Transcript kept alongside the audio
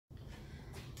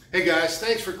Hey guys,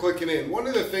 thanks for clicking in. One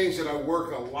of the things that I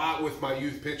work a lot with my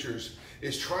youth pitchers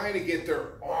is trying to get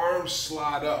their arms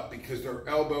slot up because their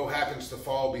elbow happens to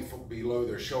fall below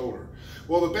their shoulder.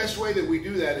 Well, the best way that we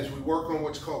do that is we work on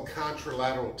what's called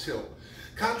contralateral tilt.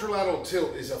 Contralateral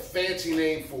tilt is a fancy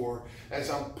name for, as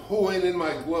I'm pulling in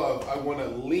my glove, I want to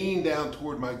lean down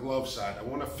toward my glove side. I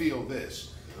want to feel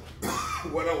this.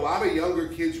 What a lot of younger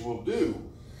kids will do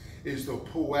is they'll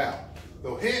pull out.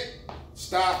 They'll hit,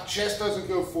 stop, chest doesn't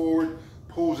go forward,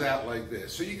 pulls out like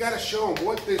this. So you got to show them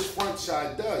what this front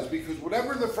side does, because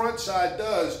whatever the front side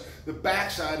does, the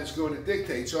back side is going to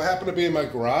dictate. So I happen to be in my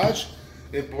garage,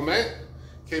 implement,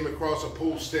 came across a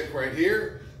pull stick right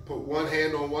here, put one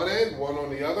hand on one end, one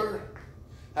on the other,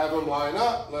 have them line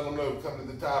up, let them know, come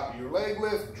to the top of your leg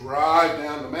lift, drive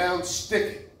down the mound, stick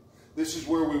it. This is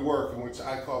where we work in which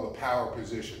I call the power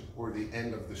position, or the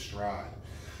end of the stride.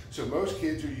 So most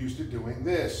kids are used to doing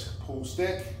this. Pull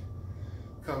stick,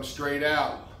 come straight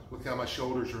out. Look how my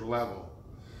shoulders are level.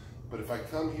 But if I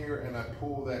come here and I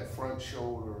pull that front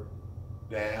shoulder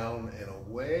down and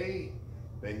away,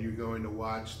 then you're going to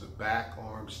watch the back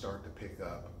arm start to pick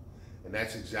up. And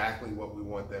that's exactly what we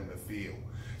want them to feel.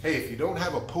 Hey, if you don't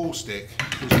have a pull stick,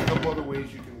 there's a couple other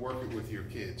ways you can work it with your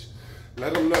kids.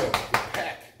 Let them know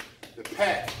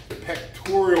the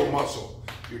pectoral muscle,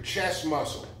 your chest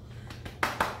muscle,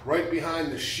 right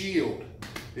behind the shield,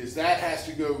 is that has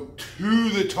to go to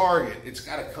the target. It's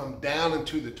got to come down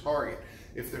into the target.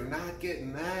 If they're not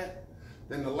getting that,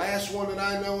 then the last one that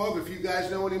I know of, if you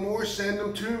guys know any more, send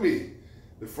them to me.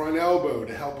 The front elbow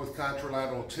to help with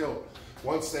contralateral tilt.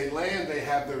 Once they land, they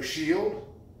have their shield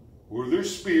or their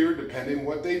spear, depending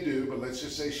what they do, but let's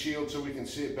just say shield so we can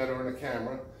see it better on the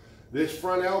camera. This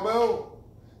front elbow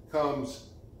comes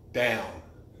down,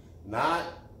 not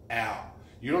out.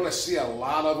 You're going to see a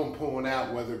lot of them pulling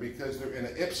out, whether because they're in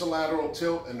an ipsilateral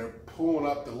tilt and they're pulling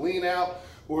up to lean out,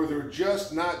 or they're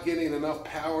just not getting enough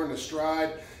power in the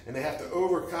stride and they have to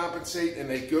overcompensate and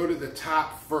they go to the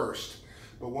top first.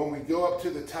 But when we go up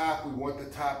to the top, we want the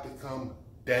top to come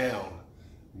down,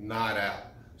 not out.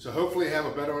 So hopefully you have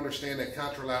a better understanding of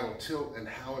contralateral tilt and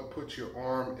how it puts your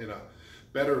arm in a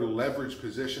better leverage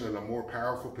position and a more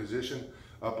powerful position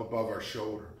up above our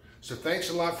shoulder. So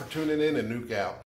thanks a lot for tuning in, and Nuke out.